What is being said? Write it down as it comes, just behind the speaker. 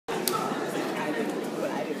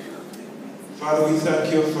Father, we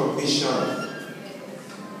thank you for mission.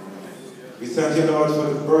 We thank you, Lord,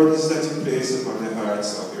 for the burdens that you place upon the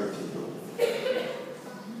hearts of your people.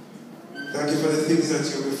 Thank you for the things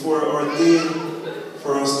that you before ordained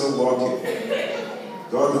for us to walk in.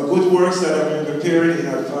 God, the good works that have been prepared in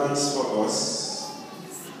advance for us.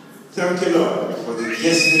 Thank you, Lord, for the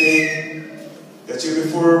destiny that you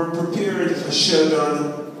before prepared for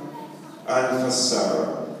Sheldon and for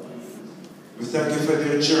Sarah. We thank you for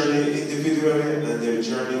their journey individually and their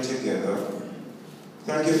journey together.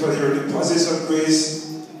 Thank you for your deposits of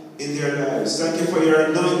grace in their lives. Thank you for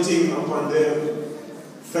your anointing upon them.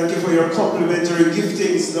 Thank you for your complementary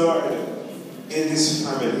giftings, Lord, in this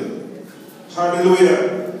family.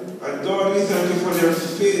 Hallelujah. And God, we thank you for their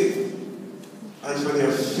faith and for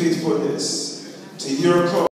their faithfulness to your cause.